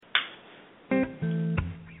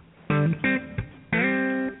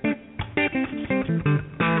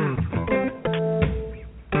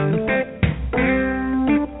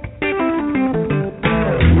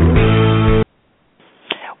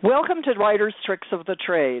to Writer's Tricks of the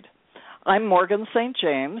Trade. I'm Morgan St.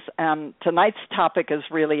 James, and tonight's topic is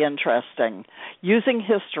really interesting, using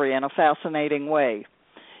history in a fascinating way.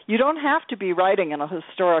 You don't have to be writing in a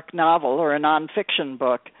historic novel or a nonfiction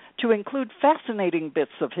book to include fascinating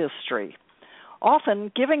bits of history.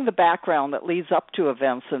 Often, giving the background that leads up to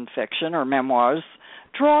events in fiction or memoirs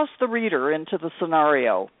draws the reader into the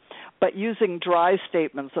scenario, but using dry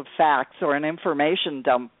statements of facts or an information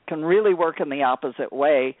dump can really work in the opposite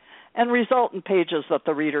way and result in pages that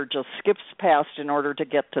the reader just skips past in order to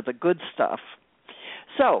get to the good stuff.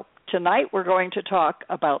 So, tonight we're going to talk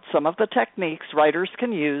about some of the techniques writers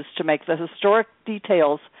can use to make the historic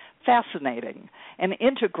details fascinating and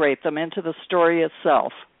integrate them into the story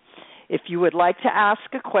itself. If you would like to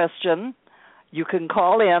ask a question, you can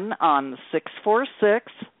call in on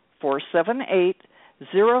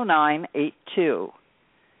 646-478-0982.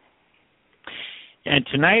 And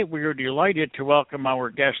tonight we are delighted to welcome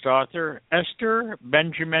our guest author, ESTER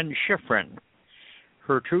Benjamin Shifren.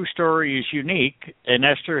 Her true story is unique, and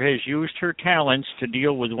Esther has used her talents to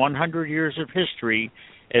deal with 100 years of history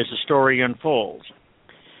as the story unfolds.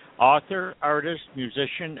 Author, artist,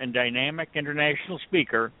 musician, and dynamic international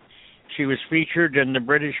speaker, she was featured in the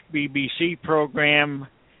British BBC program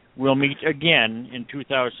We'll Meet Again in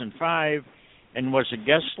 2005 and was a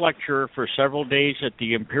guest lecturer for several days at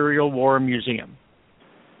the Imperial War Museum.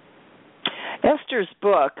 Esther's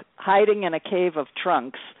book, Hiding in a Cave of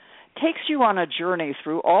Trunks, takes you on a journey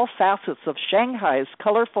through all facets of Shanghai's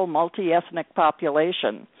colorful multi-ethnic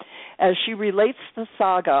population as she relates the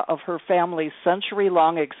saga of her family's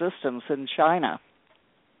century-long existence in China.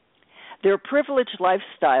 Their privileged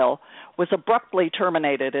lifestyle was abruptly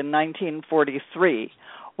terminated in 1943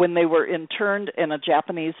 when they were interned in a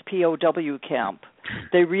Japanese POW camp.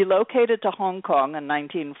 They relocated to Hong Kong in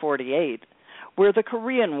 1948, where the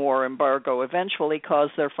Korean War embargo eventually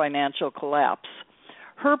caused their financial collapse.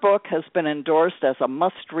 Her book has been endorsed as a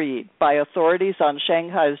must-read by authorities on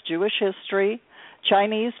Shanghai's Jewish history,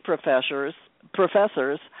 Chinese professors,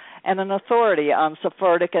 and an authority on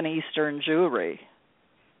Sephardic and Eastern Jewry.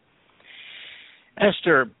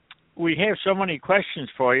 Esther, we have so many questions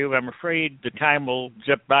for you. I'm afraid the time will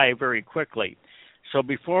zip by very quickly. So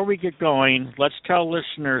before we get going, let's tell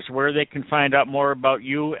listeners where they can find out more about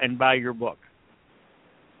you and buy your book.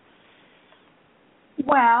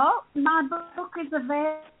 Well, my book is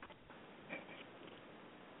available.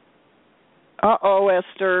 Uh-oh,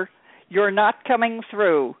 Esther, you're not coming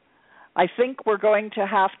through. I think we're going to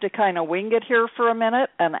have to kind of wing it here for a minute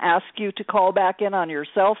and ask you to call back in on your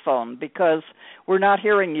cell phone because we're not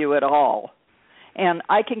hearing you at all. And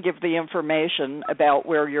I can give the information about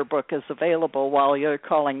where your book is available while you're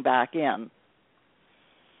calling back in.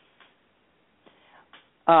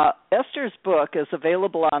 Esther's book is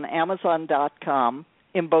available on Amazon.com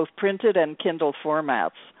in both printed and Kindle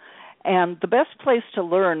formats. And the best place to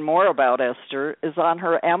learn more about Esther is on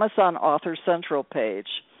her Amazon Author Central page.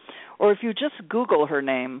 Or if you just Google her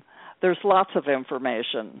name, there's lots of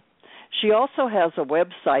information. She also has a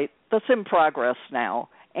website that's in progress now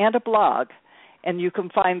and a blog, and you can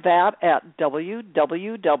find that at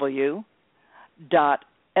www.Ester,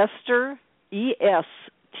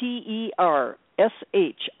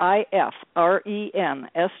 ESTERSHIFREN,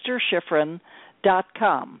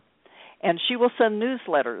 EsterShifren.com. And she will send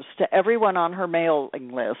newsletters to everyone on her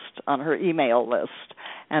mailing list, on her email list.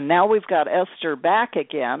 And now we've got Esther back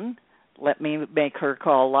again. Let me make her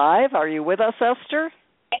call live. Are you with us, Esther?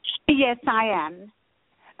 Yes, I am.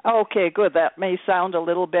 Okay, good. That may sound a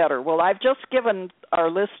little better. Well, I've just given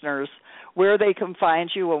our listeners where they can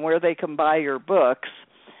find you and where they can buy your books.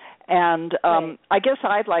 And I guess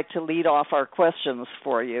I'd like to lead off our questions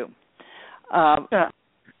for you. Sure.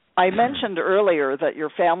 I mentioned earlier that your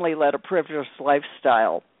family led a privileged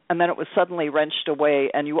lifestyle, and then it was suddenly wrenched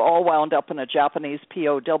away, and you all wound up in a Japanese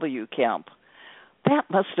POW camp. That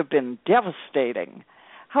must have been devastating.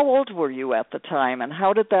 How old were you at the time, and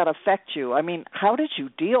how did that affect you? I mean, how did you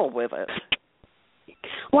deal with it?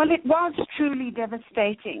 Well, it was truly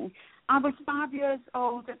devastating. I was 5 years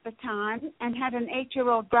old at the time and had an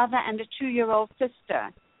 8-year-old brother and a 2-year-old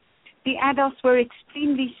sister. The adults were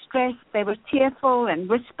extremely stressed. They were tearful and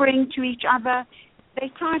whispering to each other. They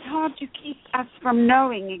tried hard to keep us from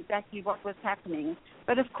knowing exactly what was happening.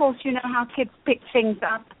 But, of course, you know how kids pick things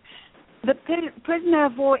up. The prisoner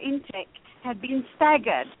of war intake had been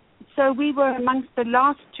staggered, so we were amongst the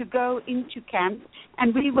last to go into camp,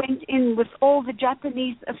 and we went in with all the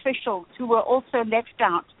Japanese officials who were also left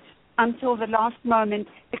out until the last moment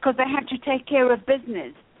because they had to take care of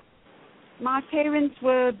business. My parents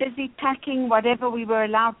were busy packing whatever we were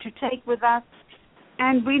allowed to take with us,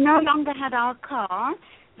 and we no longer had our car.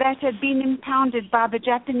 that had been impounded by the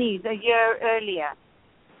Japanese a year earlier.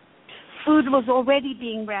 Food was already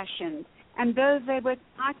being rationed, and though there were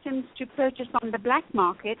items to purchase on the black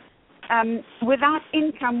market, without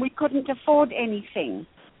income we couldn't afford anything.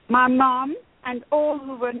 My mom and all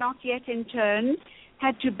who were not yet interned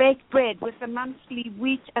had to bake bread with a monthly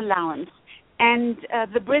wheat allowance, and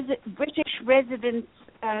the British Residents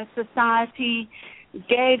Society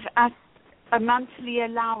gave us a monthly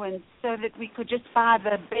allowance so that we could just buy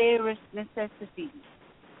the barest necessities.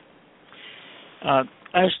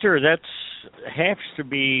 Esther, that has to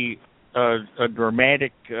be a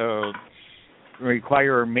dramatic,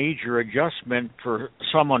 require a major adjustment for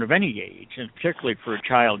someone of any age, and particularly for a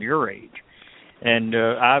child your age. And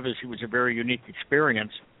obviously it was a very unique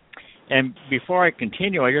experience. And before I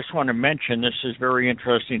continue, I just want to mention this is very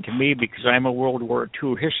interesting to me because I'm a World War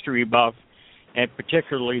II history buff, and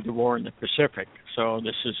particularly the war in the Pacific. So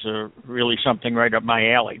this is really something right up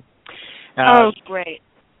my alley. Oh, great.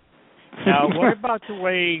 Now, what about the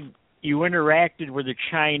way you interacted with the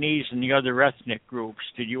Chinese and the other ethnic groups?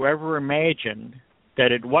 Did you ever imagine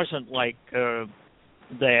that it wasn't like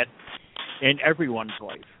that in everyone's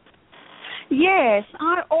life? Yes,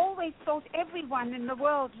 I always thought everyone in the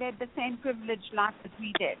world led the same privileged life as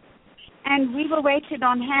we did. And we were waited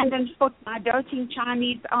on hand and foot by doting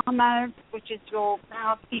Chinese amahs, which is your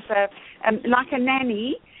housekeeper, like a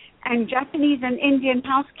nanny, and Japanese and Indian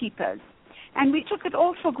housekeepers. And we took it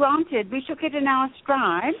all for granted. We took it in our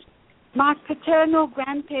stride. My paternal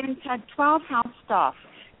grandparents had 12 house staff,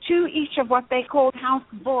 2 each of what they called house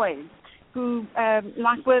boys, who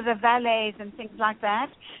were the valets and things like that.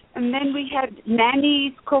 And then we had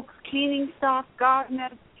nannies, cooks, cleaning staff,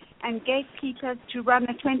 gardeners, and gatekeepers to run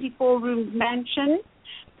a 24-room mansion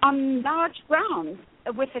on large grounds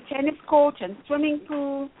with a tennis court and swimming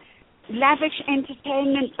pool, lavish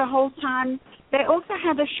entertainment the whole time. They also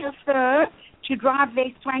had a chauffeur to drive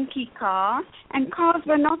their swanky car, and cars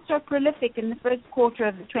were not so prolific in the first quarter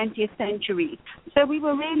of the 20th century. So we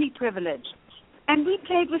were really privileged. And we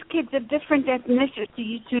played with kids of different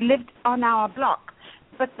ethnicities who lived on our block,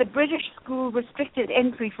 but the British school restricted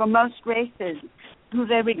entry for most races who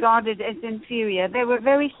they regarded as inferior. They were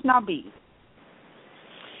very snobby.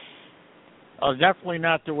 Definitely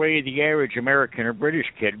not the way the average American or British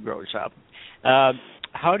kid grows up.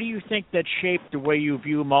 How do you think that shaped the way you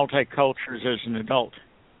view multicultures as an adult?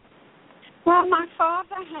 Well, my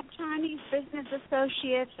father had Chinese business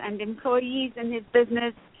associates and employees in his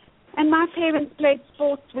business, and my parents played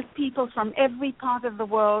sports with people from every part of the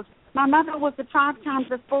world. My mother was 5 times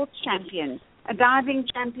a sports champion, a diving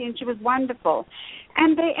champion. She was wonderful.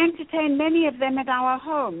 And they entertained many of them at our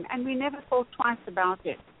home, and we never thought twice about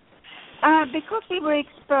it. Because we were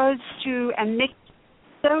exposed to and mixed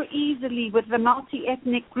so easily with the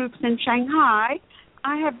multi-ethnic groups in Shanghai,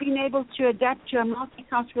 I have been able to adapt to a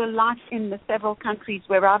multicultural life in the several countries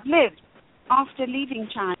where I've lived after leaving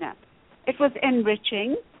China. It was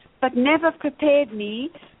enriching, but never prepared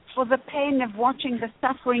me for the pain of watching the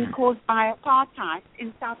suffering caused by apartheid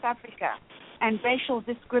in South Africa and racial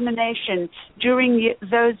discrimination during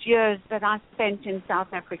those years that I spent in South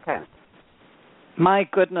Africa. My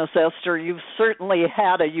goodness, Esther, you've certainly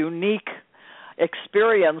had a unique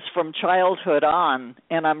experience from childhood on,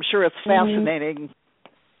 and I'm sure it's fascinating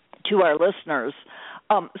to our listeners.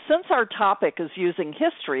 Since our topic is using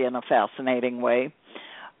history in a fascinating way,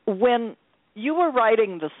 when you were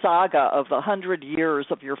writing the saga of the 100 years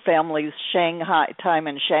of your family's time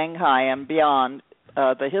in Shanghai and beyond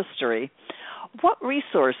the history, what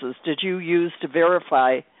resources did you use to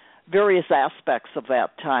verify various aspects of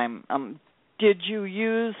that time? Did you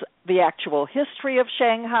use the actual history of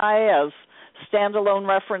Shanghai as standalone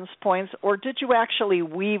reference points, or did you actually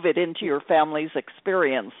weave it into your family's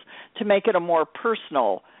experience to make it a more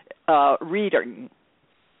personal reading?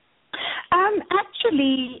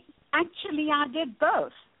 Actually, I did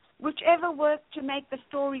both. Whichever worked to make the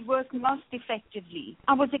story work most effectively.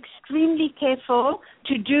 I was extremely careful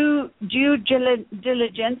to do due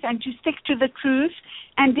diligence and to stick to the truth,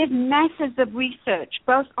 and did masses of research,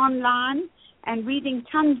 both online and reading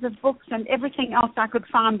tons of books and everything else I could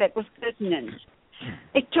find that was pertinent.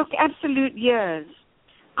 It took absolute years.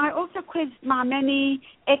 I also quizzed my many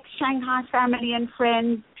ex-Shanghai family and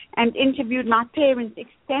friends and interviewed my parents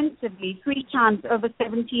extensively 3 times over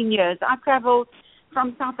 17 years. I traveled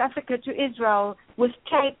from South Africa to Israel with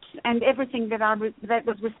tapes and everything that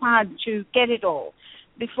was required to get it all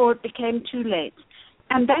before it became too late.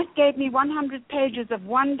 And that gave me 100 pages of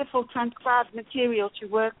wonderful transcribed material to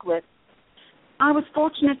work with. I was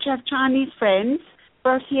fortunate to have Chinese friends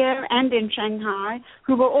both here and in Shanghai,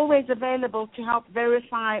 who were always available to help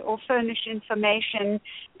verify or furnish information.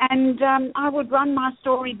 And I would run my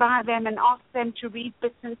story by them and ask them to read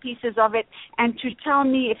bits and pieces of it and to tell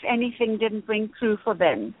me if anything didn't ring true for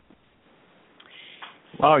them.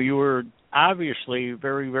 Wow, you were obviously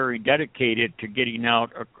very, very dedicated to getting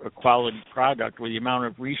out a quality product with the amount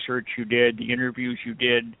of research you did, the interviews you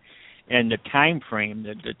did, and the time frame,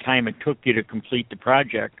 the time it took you to complete the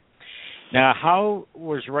project. Now, how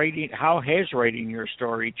has writing your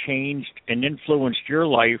story changed and influenced your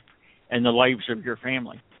life and the lives of your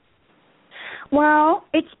family? Well,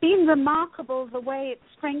 it's been remarkable the way it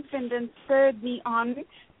strengthened and spurred me on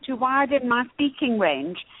to widen my speaking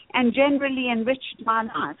range and generally enriched my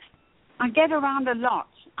life. I get around a lot.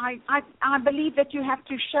 I believe that you have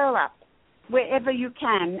to show up wherever you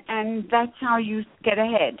can, and that's how you get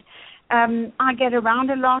ahead. I get around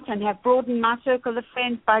a lot and have broadened my circle of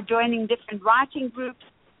friends by joining different writing groups.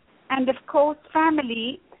 And, of course,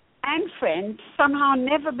 family and friends somehow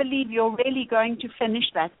never believe you're really going to finish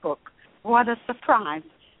that book. What a surprise.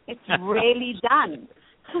 It's really done.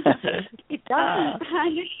 It doesn't.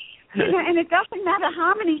 And it doesn't matter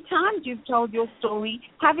how many times you've told your story,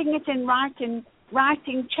 having it in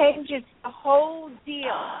writing changes the whole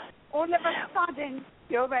deal. All of a sudden,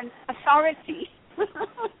 you're an authority.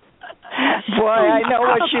 Boy, I know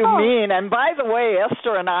what you mean. And by the way,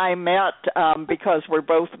 Esther and I met because we're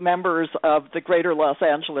both members of the Greater Los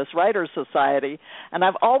Angeles Writers Society, and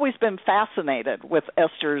I've always been fascinated with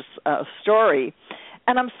Esther's story,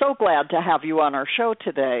 and I'm so glad to have you on our show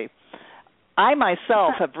today. I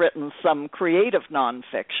myself have written some creative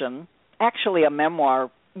nonfiction, actually a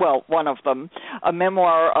memoir, well, one of them, a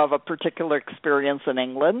memoir of a particular experience in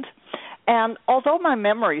England. And although my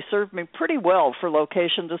memory served me pretty well for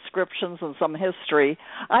location descriptions and some history,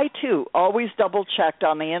 I, too, always double-checked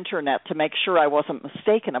on the Internet to make sure I wasn't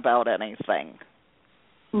mistaken about anything.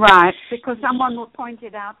 Right, because someone will point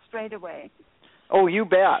it out straight away. Oh, you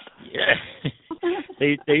bet. Yeah,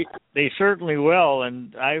 they certainly will.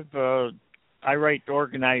 And I write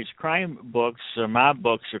organized crime books, mob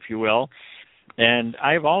books, if you will, and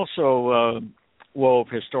I've also wove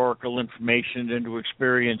historical information into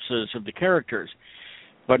experiences of the characters.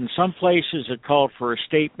 But in some places it called for a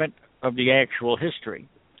statement of the actual history.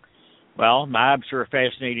 Well, mobs are a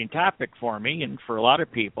fascinating topic for me and for a lot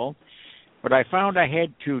of people, but I found I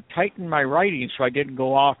had to tighten my writing so I didn't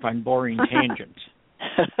go off on boring tangents.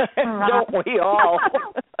 Don't we all?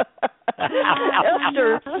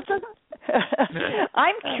 Esther,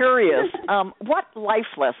 I'm curious, what life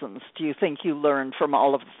lessons do you think you learned from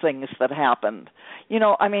all of the things that happened? You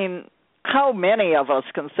know, I mean, how many of us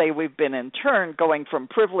can say we've been interned, going from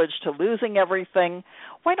privilege to losing everything?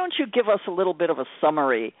 Why don't you give us a little bit of a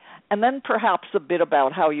summary, and then perhaps a bit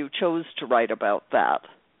about how you chose to write about that?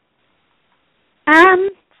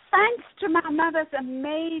 Thanks to my mother's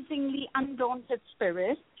amazingly undaunted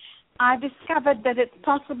spirit, I discovered that it's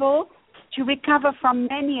possible to recover from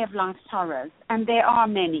many of life's horrors, and there are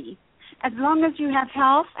many. As long as you have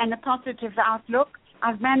health and a positive outlook,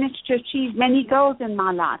 I've managed to achieve many goals in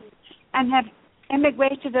my life and have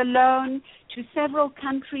emigrated alone to several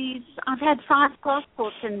countries. I've had 5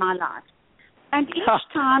 passports in my life. And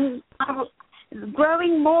each time I was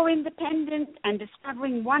growing more independent and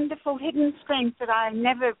discovering wonderful hidden strengths that I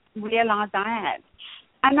never realized I had.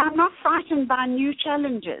 And I'm not frightened by new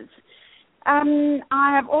challenges.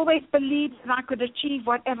 I have always believed that I could achieve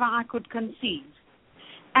whatever I could conceive.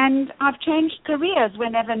 And I've changed careers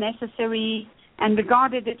whenever necessary and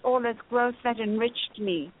regarded it all as growth that enriched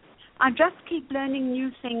me. I just keep learning new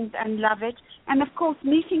things and love it. And, of course,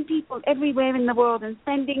 meeting people everywhere in the world and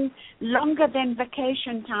spending longer than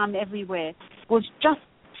vacation time everywhere was just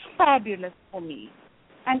fabulous for me.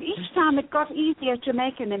 And each time it got easier to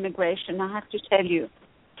make an immigration, I have to tell you.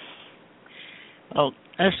 Well,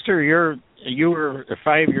 Esther, you were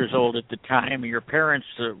 5 years old at the time. Your parents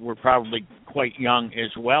were probably quite young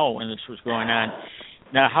as well when this was going on.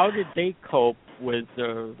 Now, how did they cope with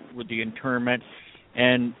the internment?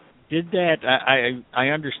 And did that? I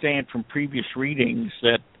understand from previous readings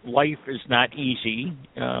that life is not easy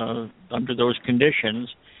under those conditions.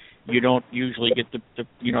 You don't usually get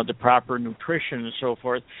the proper nutrition and so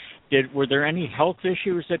forth. Were there any health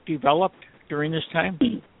issues that developed during this time?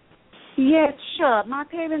 Yes, sure. My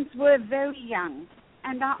parents were very young,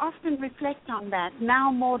 and I often reflect on that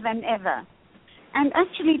now more than ever. And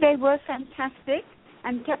actually, they were fantastic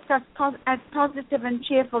and kept us as positive and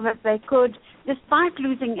cheerful as they could, despite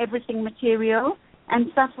losing everything material and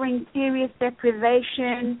suffering serious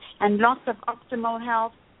deprivation and loss of optimal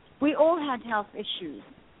health. We all had health issues,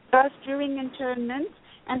 both during internment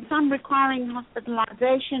and some requiring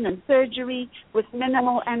hospitalization and surgery with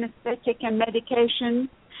minimal anesthetic and medication,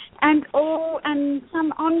 and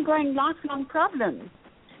some ongoing lifelong problems.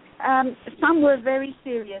 Some were very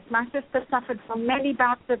serious. My sister suffered from many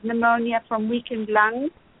bouts of pneumonia from weakened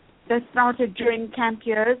lungs that started during camp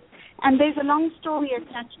years, and there's a long story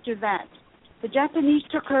attached to that. The Japanese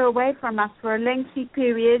took her away from us for a lengthy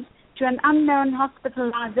period to an unknown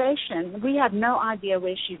hospitalization. We had no idea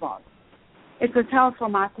where she was. It was hell for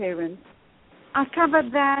my parents. I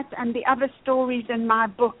covered that and the other stories in my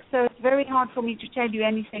book, so it's very hard for me to tell you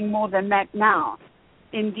anything more than that now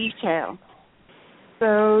in detail. So,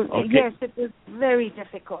 okay. Yes, it was very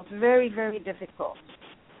difficult, very, very difficult.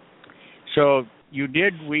 So you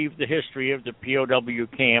did weave the history of the POW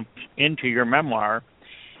camp into your memoir,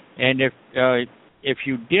 and if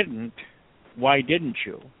you didn't, why didn't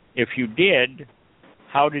you? If you did,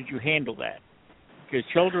 how did you handle that? Because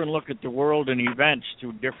children look at the world and events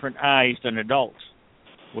through different eyes than adults.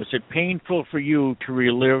 Was it painful for you to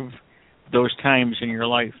relive those times in your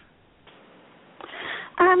life?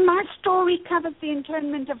 My story covers the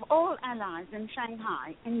internment of all allies in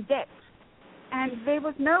Shanghai in depth, and there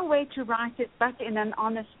was no way to write it but in an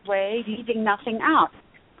honest way, leaving nothing out.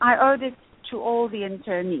 I owed it to all the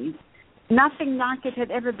internees. Nothing like it had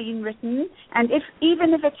ever been written, and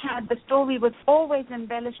even if it had, the story was always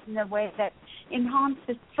embellished in a way that enhanced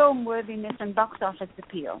its film worthiness and box office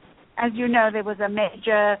appeal. As you know, there was a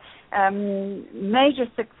major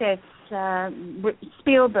success.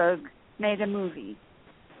 Spielberg made a movie,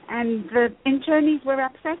 and the internees were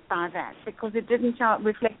upset by that because it didn't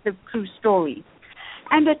reflect the true story.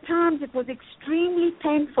 And at times it was extremely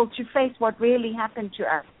painful to face what really happened to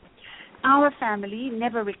us. Our family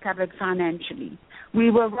never recovered financially.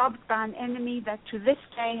 We were robbed by an enemy that to this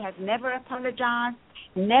day has never apologized,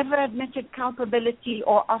 never admitted culpability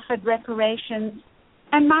or offered reparations.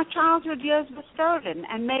 And my childhood years were stolen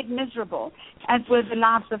and made miserable, as were the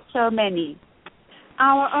lives of so many.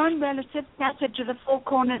 Our own relatives scattered to the four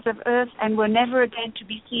corners of earth and were never again to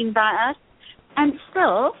be seen by us. And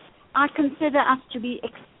still, I consider us to be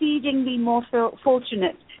exceedingly more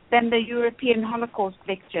fortunate than the European Holocaust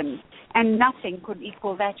victims. And nothing could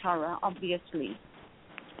equal that horror, obviously.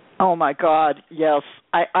 Oh, my God, yes.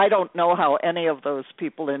 I don't know how any of those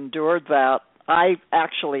people endured that. I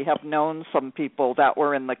actually have known some people that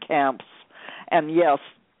were in the camps, and yes,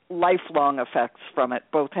 lifelong effects from it,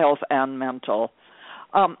 both health and mental.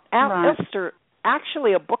 Right. Esther,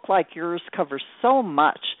 actually a book like yours covers so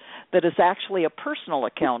much that is actually a personal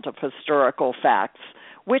account of historical facts,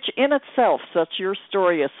 which in itself sets your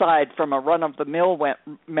story aside from a run-of-the-mill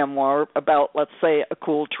memoir about, let's say, a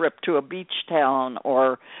cool trip to a beach town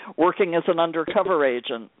or working as an undercover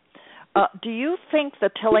agent. Do you think the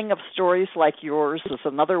telling of stories like yours is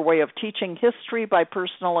another way of teaching history by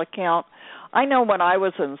personal account? I know when I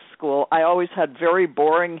was in school, I always had very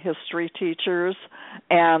boring history teachers,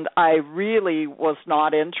 and I really was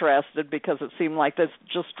not interested because it seemed like this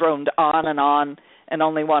just droned on and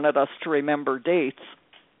only wanted us to remember dates.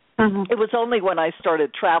 It was only when I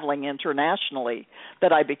started traveling internationally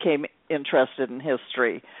that I became interested in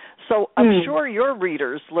history. So I'm sure your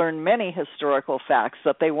readers learn many historical facts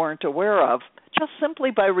that they weren't aware of just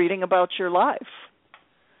simply by reading about your life.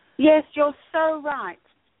 Yes, you're so right.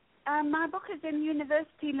 My book is in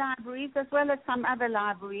university libraries as well as some other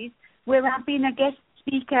libraries where I've been a guest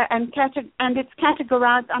speaker, and it's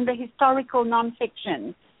categorized under historical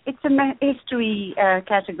nonfiction. It's a history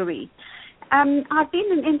category. I've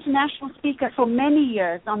been an international speaker for many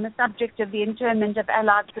years on the subject of the internment of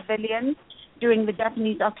Allied civilians during the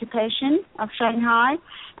Japanese occupation of Shanghai,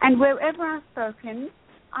 and wherever I've spoken,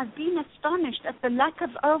 I've been astonished at the lack of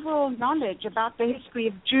overall knowledge about the history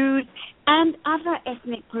of Jews and other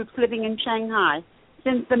ethnic groups living in Shanghai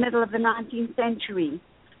since the middle of the 19th century,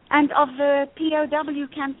 and of the POW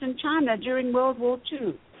camps in China during World War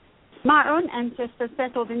II. My own ancestors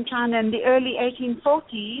settled in China in the early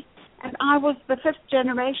 1840s, and I was the fifth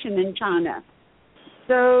generation in China.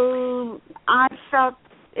 So I felt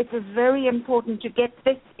it was very important to get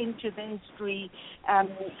this into the history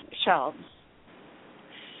shelves.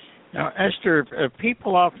 Now, Esther,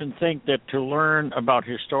 people often think that to learn about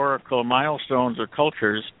historical milestones or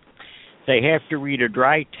cultures, they have to read a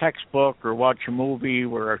dry textbook or watch a movie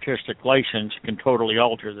where artistic license can totally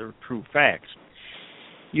alter the true facts.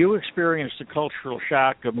 You experienced the cultural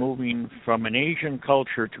shock of moving from an Asian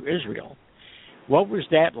culture to Israel. What was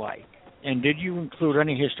that like? And did you include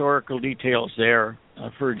any historical details there?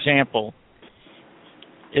 For example,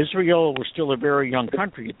 Israel was still a very young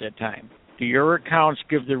country at that time. Do your accounts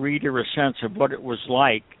give the reader a sense of what it was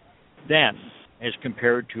like then as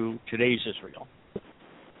compared to today's Israel?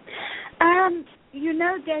 You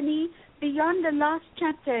know, Denny, beyond the last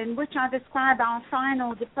chapter in which I describe our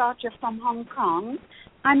final departure from Hong Kong,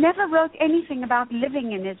 I never wrote anything about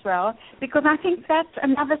living in Israel because I think that's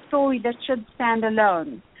another story that should stand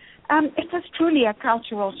alone. It was truly a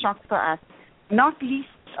cultural shock for us, not least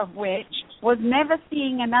of which was never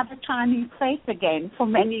seeing another Chinese face again for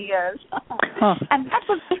many years. And that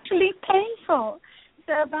was actually painful.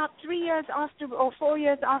 So about 3 years after, or 4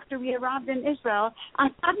 years after we arrived in Israel, I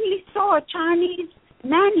suddenly saw a Chinese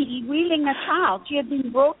nanny wheeling a child. She had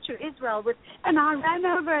been brought to Israel with, and I ran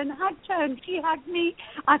over and hugged her, and she hugged me.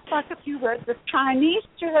 I spoke a few words of Chinese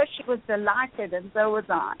to her. She was delighted, and so was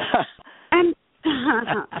I. And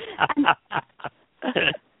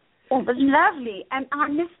it was lovely, and I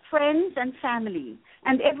missed friends and family.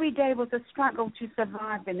 And every day was a struggle to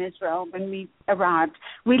survive in Israel when we arrived.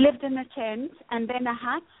 We lived in a tent and then a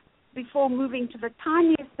hut before moving to the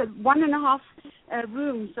tiniest of 1.5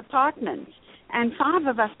 rooms apartment. And 5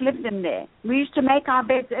 of us lived in there. We used to make our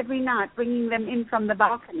beds every night, bringing them in from the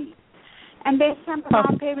balcony. And there's some of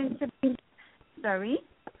our parents' siblings.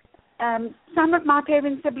 Some of my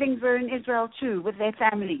parents' siblings were in Israel too, with their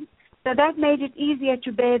families. So that made it easier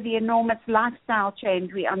to bear the enormous lifestyle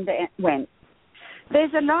change we underwent.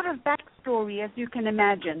 There's a lot of backstory, as you can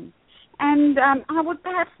imagine. And I would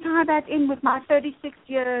perhaps tie that in with my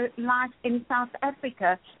 36-year life in South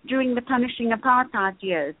Africa during the punishing apartheid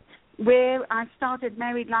years, where I started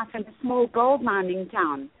married life in a small gold mining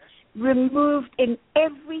town, removed in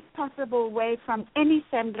every possible way from any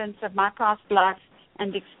semblance of my past life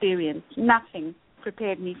and experience. Nothing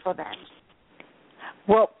prepared me for that.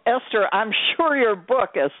 Well, Esther, I'm sure your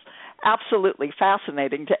book is absolutely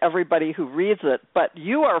fascinating to everybody who reads it, but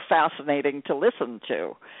you are fascinating to listen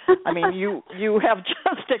to. I mean, you have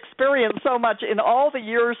just experienced so much in all the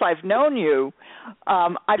years I've known you.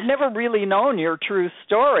 I've never really known your true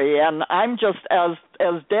story, and I'm just as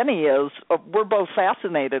Denny is. We're both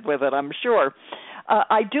fascinated with it, I'm sure.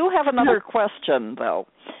 I do have another question, though.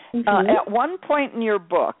 At one point in your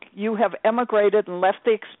book, you have emigrated and left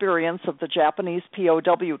the experience of the Japanese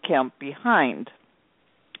POW camp behind.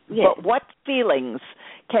 Yes. But what feelings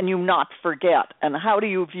can you not forget, and how do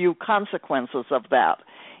you view consequences of that?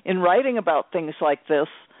 In writing about things like this,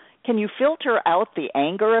 can you filter out the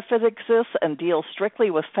anger if it exists and deal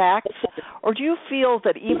strictly with facts? Or do you feel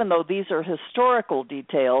that even though these are historical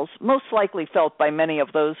details, most likely felt by many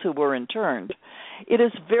of those who were interned, it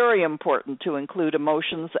is very important to include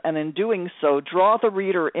emotions, and in doing so, draw the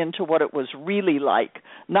reader into what it was really like,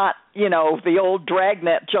 not, the old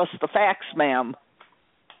dragnet, just the facts, ma'am.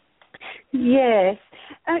 Yes.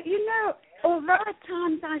 Although at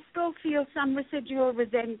times I still feel some residual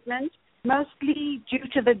resentment, mostly due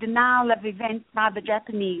to the denial of events by the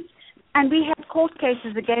Japanese. And we had court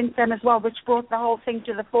cases against them as well, which brought the whole thing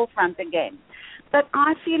to the forefront again. But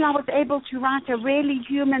I feel I was able to write a really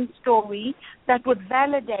human story that would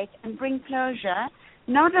validate and bring closure,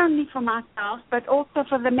 not only for myself, but also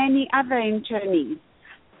for the many other internees.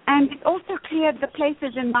 And it also cleared the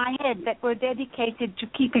places in my head that were dedicated to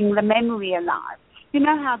keeping the memory alive. You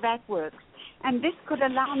know how that works. And this could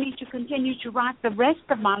allow me to continue to write the rest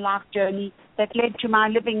of my life journey that led to my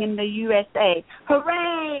living in the USA.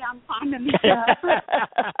 Hooray! I'm finally here.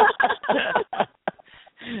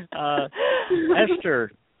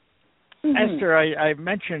 Esther, Esther, I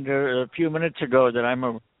mentioned a few minutes ago that I'm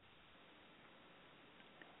a...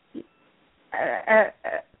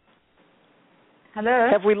 Hello?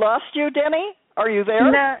 Have we lost you, Denny? Are you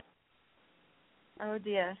there? No. Oh,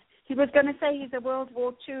 dear. He was going to say he's a World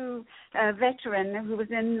War II veteran who was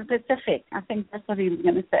in the Pacific. I think that's what he was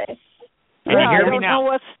going to say. Can you hear me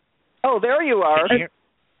now? Oh, there you are.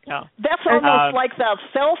 No. That's almost like that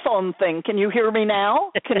cell phone thing. Can you hear me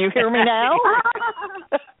now? Can you hear me now?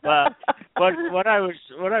 What I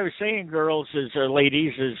was saying, girls,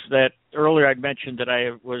 ladies, is that earlier I'd mentioned that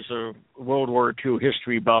I was a World War II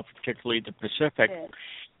history buff, particularly the Pacific,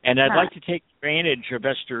 and I'd like to take advantage of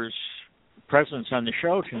Esther's presence on the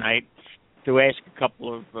show tonight to ask a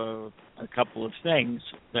couple of things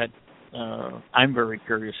that I'm very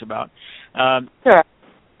curious about. Sure.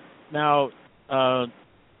 Now,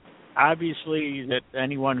 obviously, that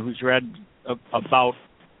anyone who's read about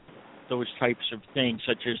those types of things,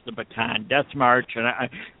 such as the Bataan Death March, and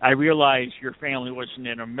I realize your family wasn't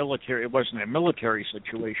in a military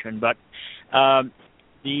situation, but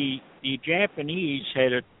the Japanese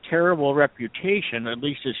had a terrible reputation, at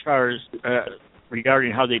least as far as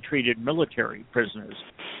regarding how they treated military prisoners.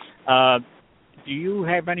 Do you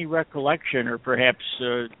have any recollection, or perhaps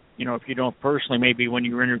if you don't personally, maybe when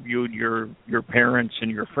you interviewed your parents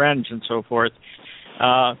and your friends and so forth,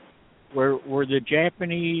 were the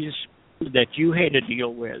Japanese that you had to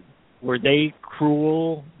deal with? Were they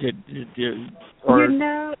cruel? Or in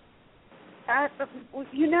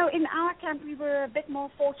our camp we were a bit more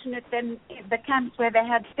fortunate than the camps where they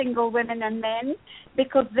had single women and men,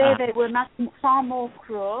 because there they were far more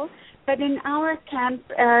cruel. But in our camp,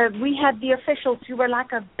 we had the officials who were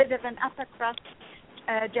like a bit of an upper crust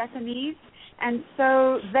Japanese, and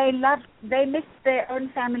so they missed their own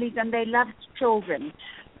families and they loved children.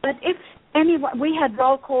 But if anyone, we had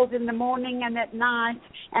roll calls in the morning and at night,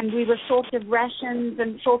 and we were short of rations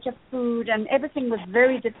and short of food, and everything was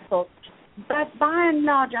very difficult. But by and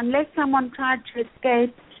large, unless someone tried to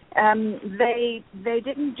escape, they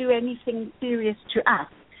didn't do anything serious to us.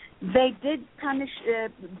 They did punish,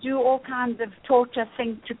 do all kinds of torture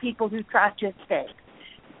things to people who tried to escape.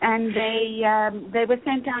 And they were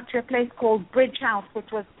sent out to a place called Bridge House,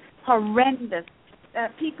 which was horrendous.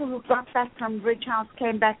 People who got back from Bridge House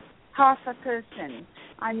came back half a person.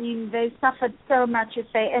 I mean, they suffered so much if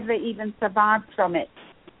they ever even survived from it.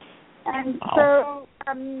 And so,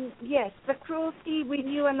 yes, the cruelty, we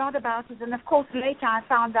knew a lot about it. And, of course, later I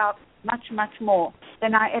found out much, much more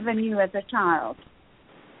than I ever knew as a child.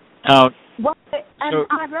 I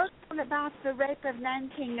wrote all about the rape of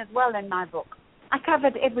Nanking as well in my book. I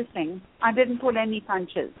covered everything. I didn't pull any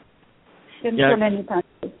punches. You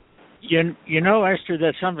know, Esther,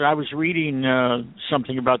 that's something. I was reading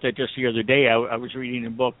something about that just the other day. I was reading a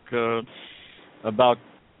book about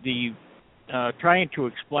the trying to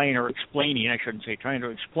explain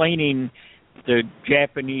the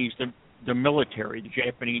Japanese, the military, the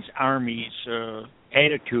Japanese Army's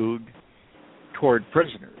attitude toward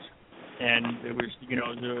prisoners. And it was,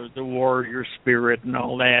 the warrior spirit and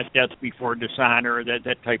all that, death before dishonor,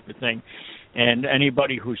 that type of thing. And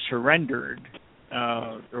anybody who surrendered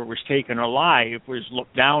or was taken alive was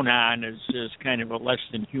looked down on as kind of a less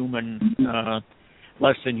than human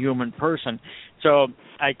person. So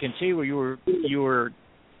I can see where you were.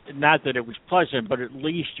 Not that it was pleasant, but at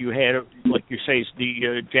least you had, like you say,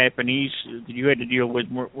 the Japanese that you had to deal with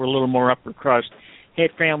were a little more upper crust,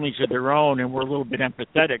 had families of their own, and were a little bit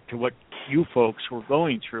empathetic to what you folks were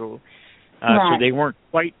going through. Right. So they weren't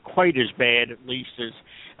quite as bad, at least as.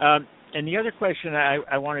 And the other question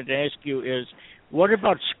I wanted to ask you is, what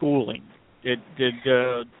about schooling?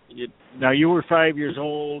 Now you were 5 years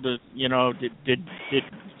old. Did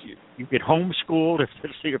you get homeschooled, if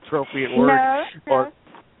that's the appropriate word? No.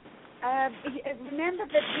 Remember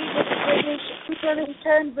that we were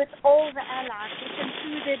interned with all the Allies, which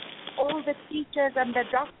included all the teachers and the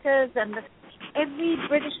doctors, and every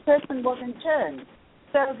British person was interned.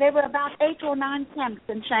 So there were about 8 or 9 camps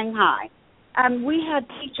in Shanghai. We had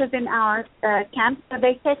teachers in our camps, so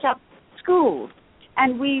they set up schools,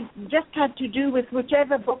 and we just had to do with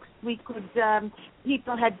whichever books we could,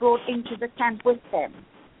 people had brought into the camp with them.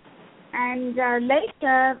 And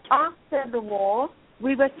later, after the war,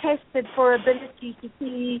 we were tested for ability to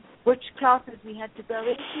see which classes we had to go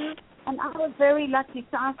into, and I was very lucky,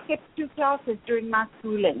 so I skipped 2 classes during my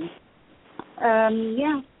schooling.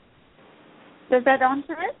 Yeah. Does that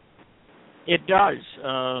answer it? It does.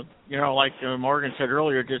 Like Morgan said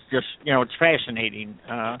earlier, just it's fascinating.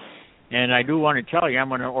 And I do want to tell you, I'm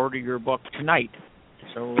going to order your book tonight.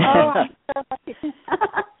 So I'm so lucky.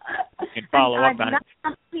 You can follow up on it. I'd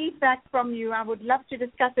love feedback from you. I would love to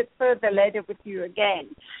discuss it further later with you again,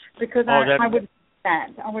 because I would love that.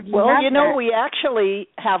 I would love that. We actually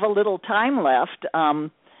have a little time left.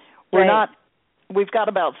 We've got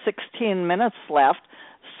about 16 minutes left.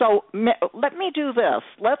 So let me do this.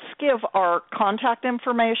 Let's give our contact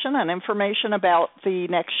information and information about the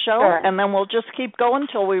next show, sure. And then we'll just keep going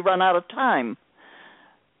until we run out of time.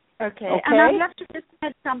 Okay. And I'd love to just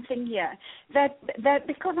add something here, that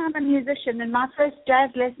because I'm a musician and my first jazz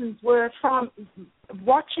lessons were from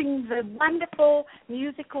watching the wonderful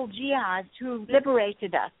musical GIs who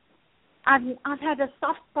liberated us. I've had a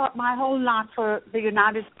soft spot my whole life for the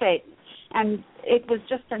United States, and it was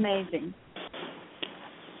just amazing.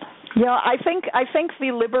 Yeah, I think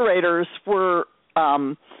the liberators were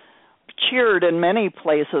cheered in many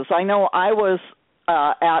places. I know I was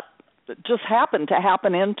happened to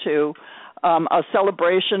happen into a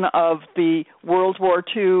celebration of the World War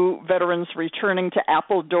II veterans returning to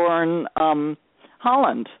Apeldoorn,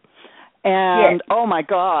 Holland. And, yes. Oh, my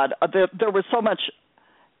God, there was so much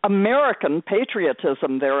American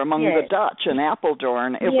patriotism there among yes. the Dutch in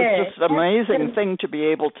Apeldoorn. It was just an amazing thing to be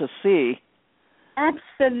able to see.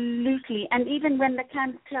 Absolutely. And even when the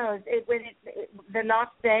camp closed, the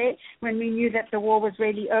last day, when we knew that the war was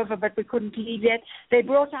really over but we couldn't leave yet, they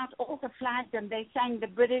brought out all the flags and they sang the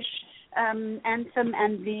British anthem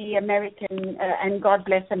and the American and God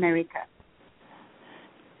Bless America.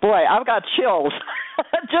 Boy, I've got chills.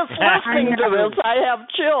 Just listening to this, I have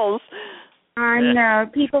chills. I know.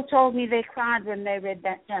 People told me they cried when they read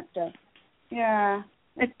that chapter. Yeah.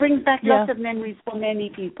 It brings back lots of memories for many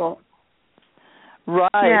people. Right.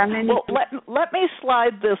 Yeah, well, let me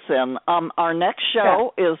slide this in. Our next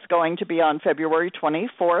show is going to be on February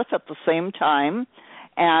 24th at the same time,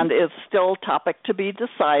 and it's still topic to be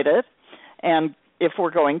decided, and if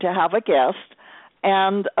we're going to have a guest.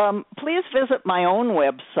 And please visit my own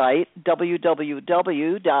website,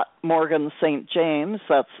 www.morganstjames,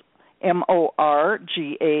 that's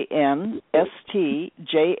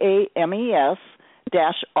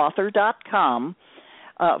morganstjames-author.com,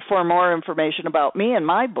 for more information about me and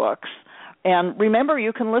my books. And remember,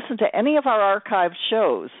 you can listen to any of our archived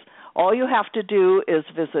shows. All you have to do is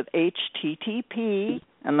visit http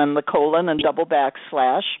and then the colon and /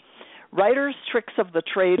 Writers Tricks of the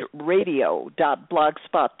Trade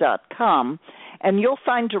Radio.blogspot.com, and you'll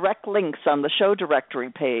find direct links on the show directory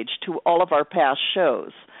page to all of our past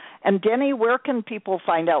shows. And Denny, where can people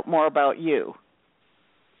find out more about you?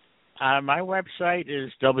 My website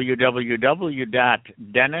is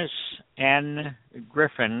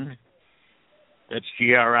www.dennisngriffin, that's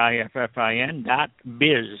GRIFFIN,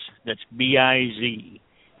 .biz, that's BIZ,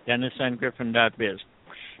 dennisngriffin.biz.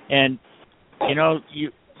 And, you know,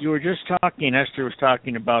 you were just talking, Esther was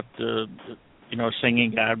talking about the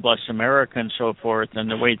singing God Bless America and so forth, and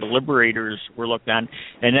the way the liberators were looked on,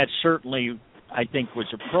 and that certainly, I think,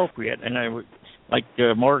 was appropriate. And like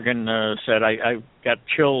Morgan said, I got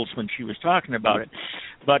chills when she was talking about it.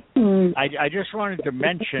 But I just wanted to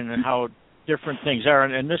mention how different things are,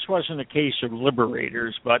 and this wasn't a case of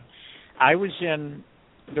liberators, but I was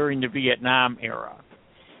during the Vietnam era.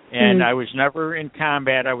 And I was never in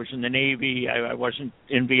combat. I was in the Navy. I wasn't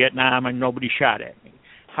in Vietnam, and nobody shot at me.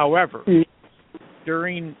 However,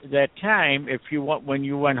 during that time, when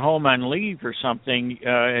you went home on leave or something,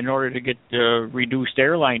 in order to get reduced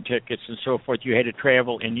airline tickets and so forth, you had to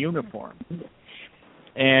travel in uniform.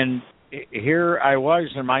 And here I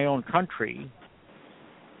was in my own country,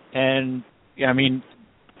 and I mean,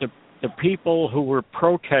 the people who were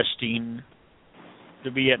protesting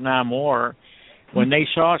the Vietnam War, when they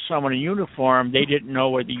saw someone in uniform, they didn't know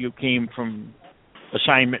whether you came from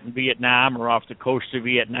assignment in Vietnam or off the coast of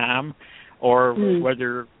Vietnam, or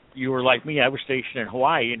whether you were like me. I was stationed in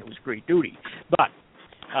Hawaii, and it was great duty. But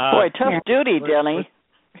boy, tough duty, Denny.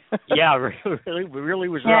 Yeah, really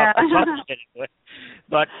was rough. Anyway.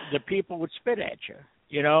 But the people would spit at you.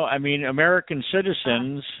 You know, I mean, American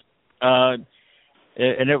citizens, and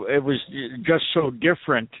it was just so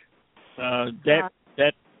different. That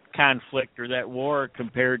conflict or that war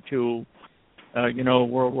compared to, World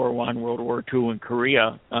War I, World War II in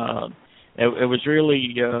Korea. It was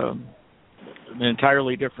really an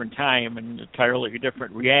entirely different time and an entirely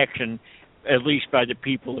different reaction, at least by the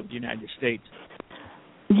people of the United States.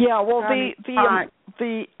 Yeah, well,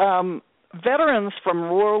 the veterans from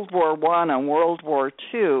World War I and World War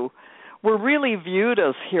II were really viewed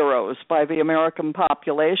as heroes by the American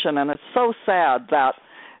population, and it's so sad that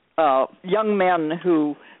young men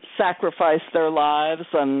who sacrificed their lives,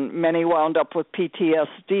 and many wound up with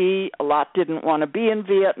PTSD. A lot didn't want to be in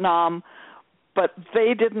Vietnam, but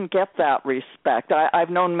they didn't get that respect. I've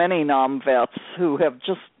known many Nam vets who have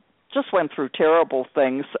just went through terrible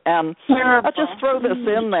things. And I'll just throw this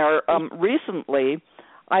in there. Recently,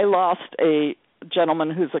 I lost a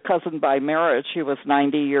gentleman who's a cousin by marriage. He was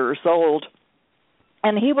 90 years old,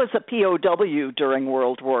 and he was a POW during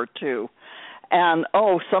World War II. And,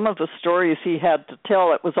 some of the stories he had to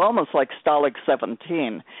tell, it was almost like Stalag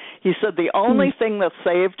 17. He said the only thing that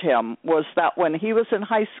saved him was that when he was in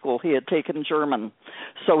high school, he had taken German.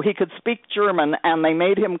 So he could speak German, and they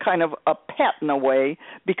made him kind of a pet in a way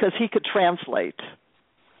because he could translate.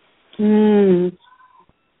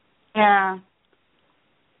 Yeah.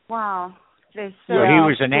 Wow. He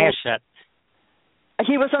was an asset.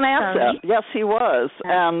 He was an asset. Yes, he was.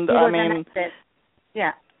 Yeah. And, he was an asset.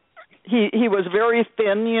 Yeah. He was very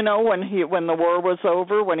thin, when the war was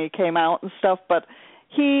over, when he came out and stuff, but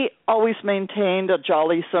he always maintained a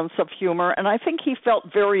jolly sense of humor, and I think he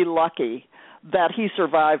felt very lucky that he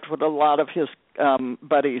survived what a lot of his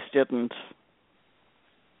buddies didn't.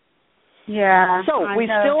 Yeah. So we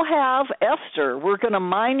still have Esther. We're going to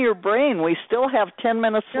mine your brain. We still have 10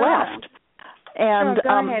 minutes left. And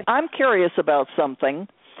I'm curious about something.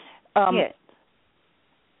 Yes.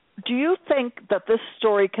 Do you think that this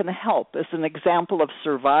story can help as an example of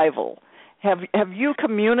survival? Have you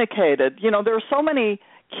communicated? There are so many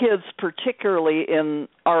kids, particularly in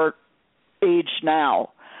our age now,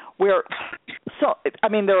 where so, I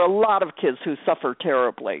mean, there are a lot of kids who suffer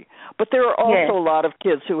terribly, but there are also a lot of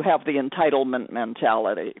kids who have the entitlement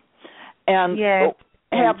mentality. And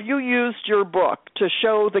have you used your book to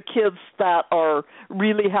show the kids that are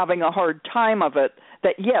really having a hard time of it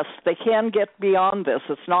that, yes, they can get beyond this?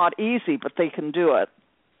 It's not easy, but they can do it.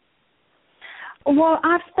 Well,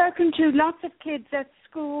 I've spoken to lots of kids at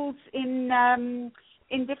schools in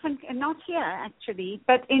different, not here actually,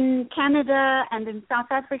 but in Canada and in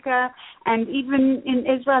South Africa and even in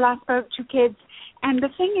Israel. I spoke to kids, and the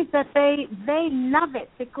thing is that they love it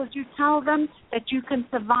because you tell them that you can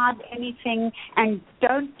survive anything and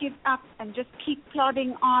don't give up and just keep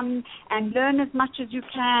plodding on and learn as much as you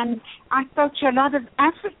can. I spoke to a lot of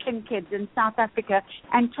African kids in South Africa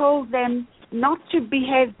and told them not to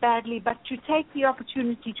behave badly, but to take the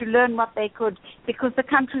opportunity to learn what they could, because the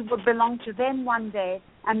country would belong to them one day,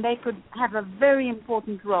 and they could have a very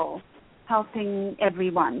important role helping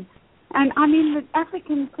everyone. And, I mean, the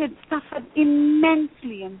African kids suffered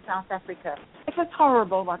immensely in South Africa. It was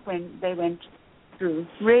horrible they went through,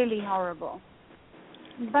 really horrible.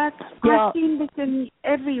 But I've seen this in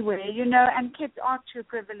everywhere, and kids are too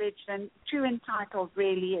privileged and too entitled,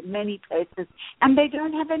 really, in many places. And they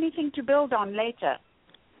don't have anything to build on later.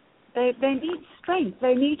 They need strength.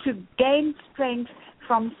 They need to gain strength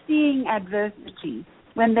from seeing adversity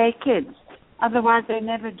when they're kids. Otherwise, they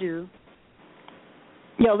never do.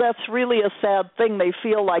 That's really a sad thing. They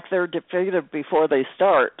feel like they're defeated before they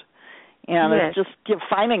start. And it's just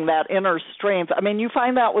finding that inner strength. I mean, you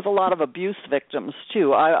find that with a lot of abuse victims,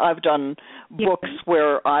 too. I've done books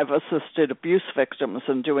where I've assisted abuse victims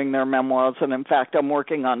in doing their memoirs, and, in fact, I'm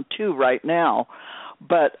working on 2 right now.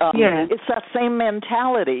 But it's that same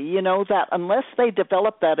mentality, that unless they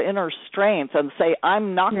develop that inner strength and say,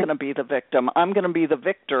 I'm not going to be the victim, I'm going to be the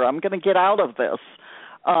victor, I'm going to get out of this,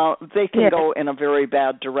 they can go in a very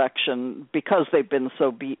bad direction because they've been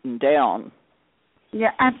so beaten down.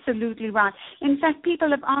 Yeah, absolutely right. In fact,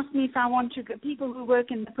 people have asked me if I want to, people who work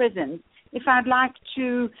in the prisons, if I'd like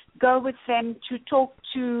to go with them to talk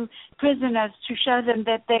to prisoners to show them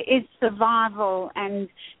that there is survival and,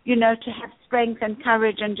 to have strength and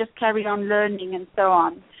courage and just carry on learning and so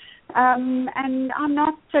on. And I'm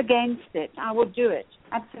not against it. I would do it,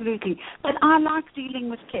 absolutely. But I like dealing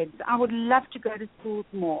with kids. I would love to go to schools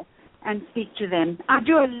more and speak to them. I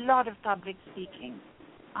do a lot of public speaking.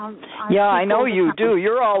 I know you do.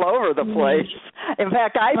 You're all over the place. In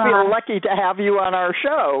fact, I feel lucky to have you on our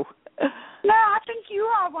show. No, I think you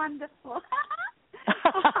are wonderful.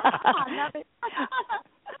 I love it.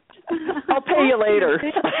 I'll pay you later.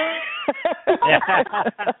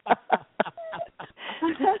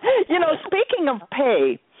 Speaking of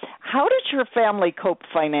pay, how did your family cope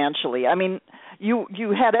financially? I mean, you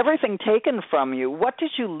had everything taken from you. What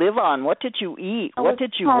did you live on? What did you eat? What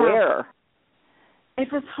did you wear? It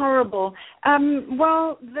was horrible.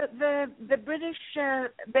 Well, the British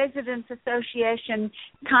Residents Association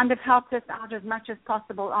kind of helped us out as much as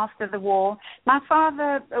possible after the war. My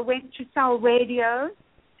father went to sell radios,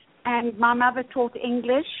 and my mother taught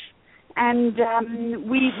English, and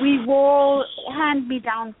we wore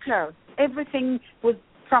hand-me-down clothes. Everything was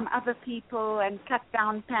from other people, and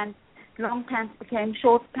cut-down pants. Long pants became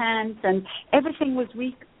short pants, and everything was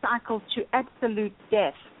recycled to absolute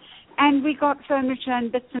death. And we got furniture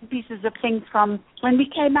and bits and pieces of things from when we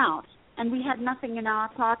came out, and we had nothing in our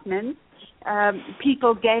apartment.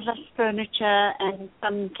 People gave us furniture and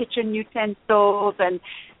some kitchen utensils, and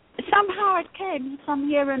somehow it came from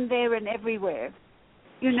here and there and everywhere,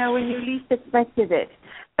 when you least expected it.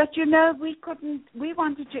 But, we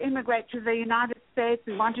wanted to immigrate to the United States.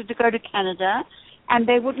 We wanted to go to Canada, and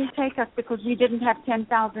they wouldn't take us because we didn't have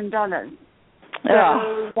 $10,000.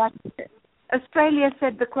 So that's it. Australia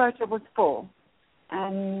said the quota was full,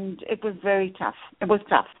 and it was very tough. It was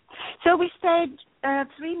tough. So we stayed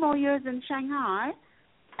 3 more years in Shanghai,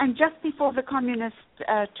 and just before the communists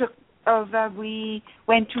took over, we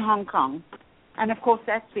went to Hong Kong. And, of course,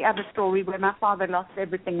 that's the other story where my father lost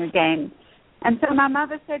everything again. And so my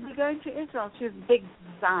mother said, we're going to Israel. She was a big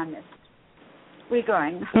Zionist. We're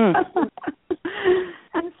going. And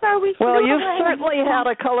so we Well, you've certainly had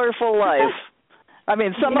a colorful life. I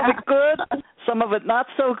mean, some of it good, some of it not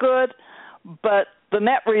so good, but the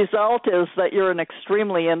net result is that you're an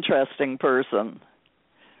extremely interesting person.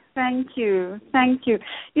 Thank you. Thank you.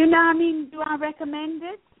 Do I recommend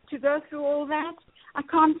it to go through all that? I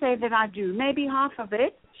can't say that I do. Maybe half of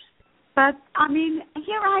it. But,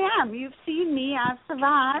 here I am. You've seen me. I've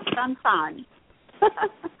survived. I'm fine.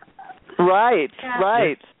 Right.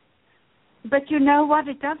 But you know what?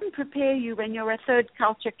 It doesn't prepare you when you're a third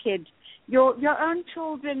culture kid your own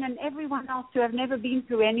children and everyone else who have never been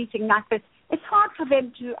through anything like this, it's hard for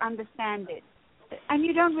them to understand it. And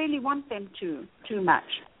you don't really want them to too much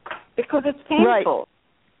because it's painful. Right.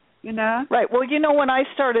 You know? Right. Well, when I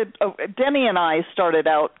started, Denny and I started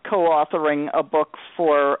out co-authoring a book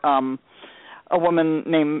for a woman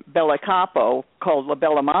named Bella Capo called La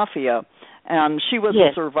Bella Mafia, and she was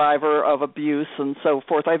a survivor of abuse and so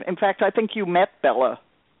forth. In fact, I think you met Bella,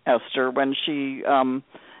 Esther, when she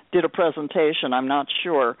did a presentation. I'm not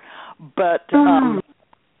sure. But,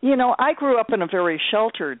 I grew up in a very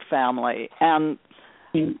sheltered family, and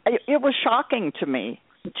it was shocking to me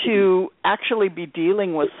to actually be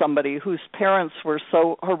dealing with somebody whose parents were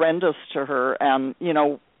so horrendous to her. And,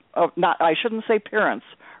 I shouldn't say parents.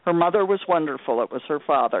 Her mother was wonderful. It was her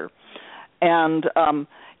father. And,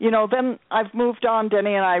 then I've moved on.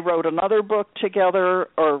 Denny and I wrote another book together,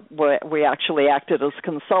 or we actually acted as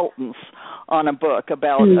consultants on a book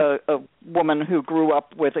about a woman who grew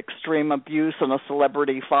up with extreme abuse and a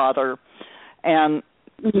celebrity father. And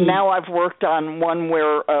now I've worked on one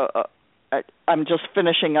where I'm just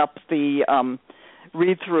finishing up the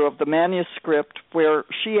read-through of the manuscript where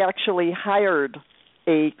she actually hired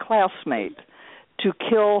a classmate to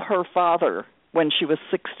kill her father when she was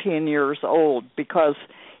 16 years old because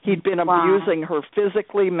he'd been abusing her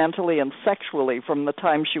physically, mentally, and sexually from the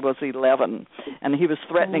time she was 11, and he was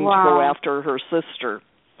threatening to go after her sister.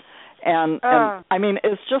 And I mean,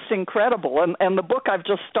 it's just incredible. And the book I've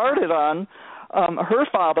just started on, her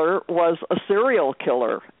father was a serial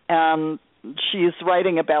killer, and she's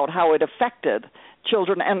writing about how it affected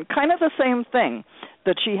children, and kind of the same thing,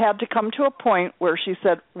 that she had to come to a point where she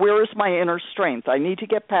said, where is my inner strength? I need to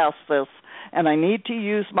get past this, and I need to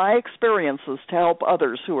use my experiences to help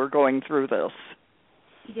others who are going through this.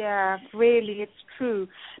 Yeah, really, it's true.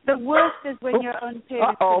 The worst is when your own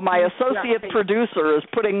parents... my associate producer is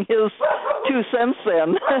putting his 2 cents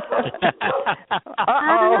in.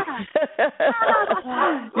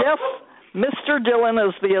 Yes, Mr. Dillon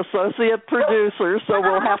is the associate producer, so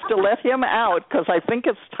we'll have to let him out because I think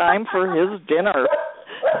it's time for his dinner.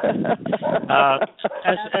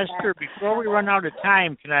 Esther, before we run out of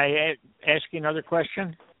time, can I ask you another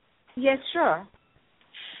question? Yes, sure.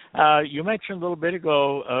 You mentioned a little bit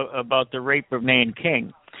ago about the rape of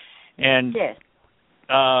Nanking, and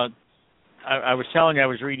I was telling you I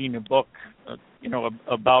was reading a book,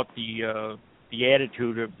 about the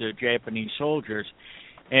attitude of the Japanese soldiers,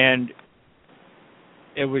 and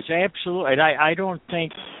it was absolute. And I don't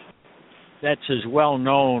think that's as well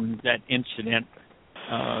known, that incident,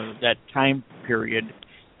 that time period,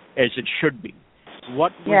 as it should be.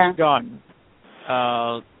 What was done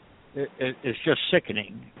is just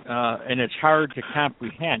sickening, and it's hard to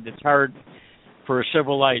comprehend. It's hard for a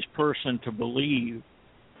civilized person to believe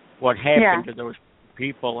what happened to those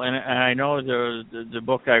people. And I know the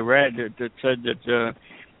book I read that said that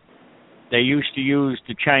they used to use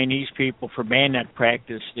the Chinese people for bayonet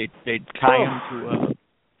practice. They'd tie them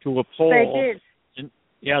to a pole. They did. And,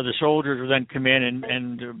 the soldiers would then come in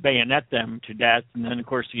and bayonet them to death. And then, of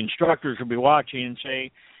course, the instructors would be watching and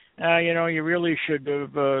say, you really should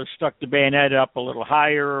have stuck the bayonet up a little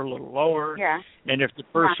higher, a little lower. Yeah. And if the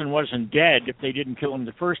person wasn't dead, if they didn't kill him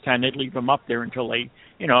the first time, they'd leave him up there until they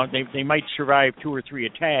might survive 2 or 3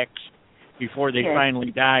 attacks before they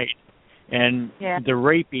finally died. And the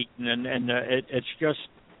raping it's just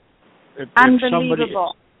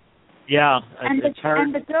unbelievable. It's hard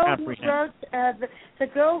and the to girl comprehend. Who wrote the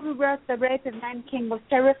girl who wrote The Rape of Nanking was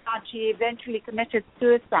terrified. She eventually committed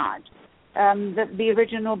suicide. The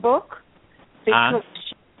original book, because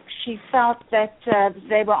she felt that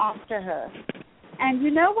they were after her. And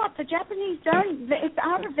you know what? The Japanese it's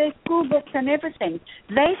out of their school books and everything.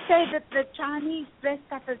 They say that the Chinese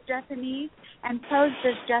dressed up as Japanese and posed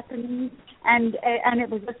as Japanese, and it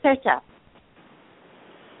was a setup.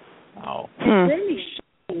 Oh. It's really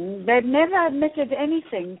shocking. They've never admitted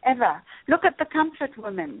anything, ever. Look at the Comfort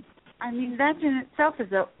Women. I mean, that in itself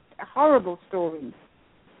is a horrible story.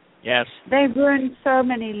 Yes. They ruined so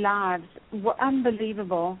many lives.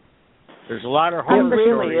 Unbelievable. There's a lot of horror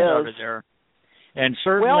stories out of there. And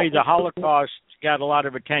certainly the Holocaust got a lot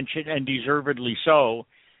of attention, and deservedly so.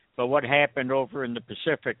 But what happened over in the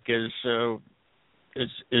Pacific is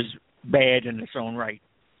bad in its own right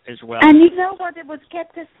as well. And you know what? It was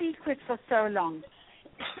kept a secret for so long.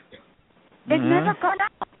 It never got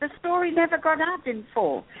out. The story never got out in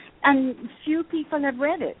full. And few people have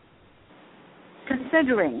read it.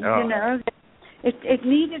 Considering, it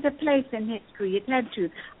needed a place in history. It had to.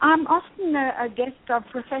 I'm often a guest of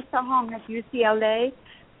Professor Hong at UCLA,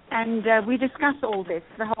 and we discuss all this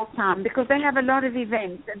the whole time because they have a lot of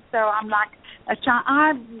events. And so I'm like,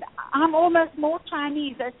 I'm almost more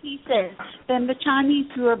Chinese, as he says, than the Chinese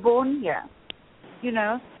who are born here, you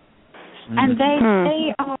know. And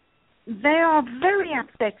they are very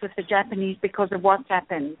upset with the Japanese because of what's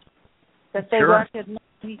happened, that they won't admit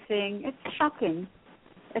anything. It's shocking.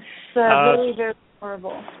 It's very, very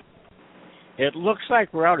horrible. It looks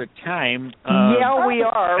like we're out of time. Yeah, we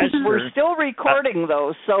are. Esther, we're still recording,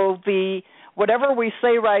 though, so whatever we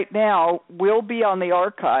say right now will be on the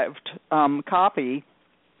archived copy,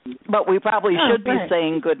 but we probably should be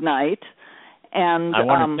saying good night. And I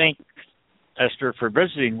want to thank Esther for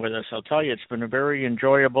visiting with us. I'll tell you, it's been a very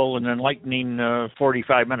enjoyable and enlightening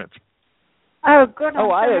 45 minutes. Oh, good.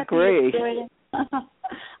 I agree.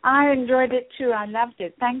 I enjoyed it too. I loved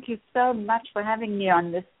it. Thank you so much for having me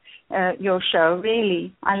on this your show.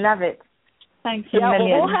 Really, I love it. Thanks a million.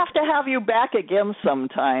 Well, we'll have to have you back again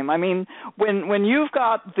sometime. I mean, when you've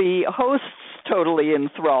got the hosts totally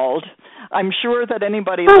enthralled, I'm sure that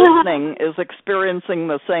anybody listening is experiencing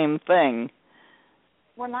the same thing.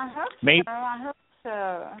 Well, I hope maybe, so. I hope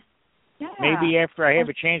so. Yeah. Maybe after I have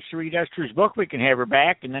a chance to read Esther's book, we can have her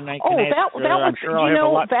back, and then I can ask, I'm sure I'll have a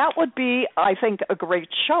lot. That would be, I think, a great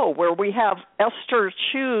show where we have Esther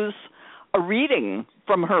choose a reading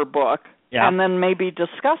from her book and then maybe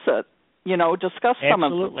discuss it, discuss some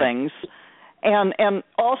of the things, and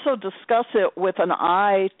also discuss it with an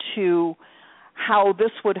eye to how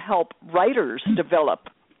this would help writers develop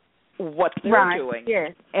what they're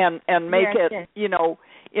doing and make it,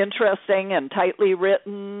 interesting and tightly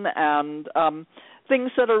written and things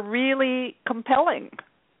that are really compelling.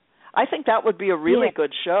 I think that would be a really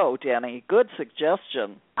good show, Danny. Good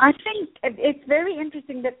suggestion. I think it's very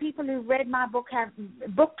interesting that people who read my book have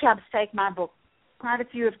book clubs take my book. Quite a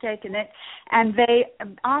few have taken it, and they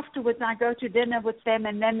afterwards I go to dinner with them,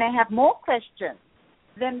 and then they have more questions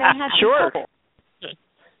than they had before.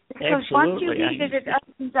 Because once you read it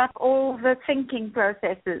opens up all the thinking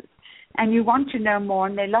processes, and you want to know more.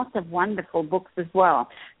 And there are lots of wonderful books as well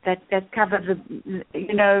that cover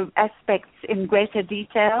the aspects in greater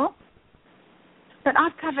detail. But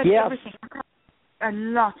I've covered everything. I've covered a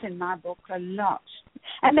lot in my book, a lot.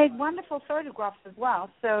 And made wonderful photographs as well.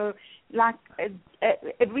 So,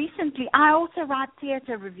 recently, I also write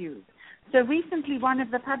theatre reviews. So recently, one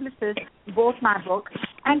of the publicists bought my book,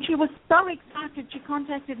 and she was so excited. She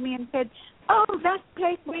contacted me and said, "Oh, that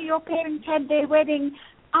place where your parents had their wedding,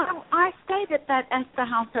 I stayed at that Ester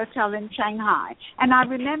House Hotel in Shanghai, and I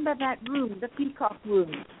remember that room, the Peacock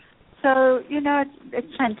Room." So,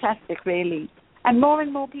 it's fantastic, really. And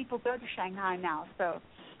more people go to Shanghai now, so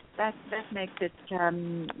that makes it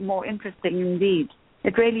more interesting indeed.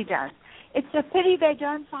 It really does. It's a pity they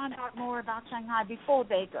don't find out more about Shanghai before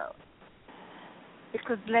they go.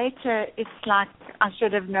 Because later it's like, I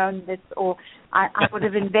should have known this, or I would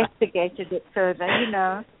have investigated it further,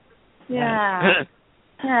 Yeah.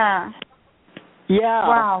 Yeah. Yeah.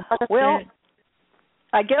 Wow. Well,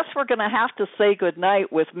 I guess we're going to have to say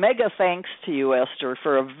goodnight with mega thanks to you, Esther,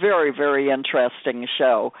 for a very, very interesting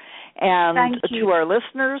show. And to our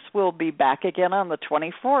listeners, we'll be back again on the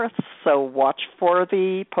 24th, so watch for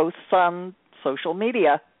the posts on social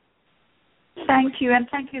media. Thank you, and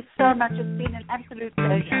thank you so much. It's been an absolute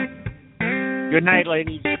pleasure. Good night,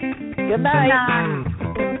 ladies. Good night. Good night.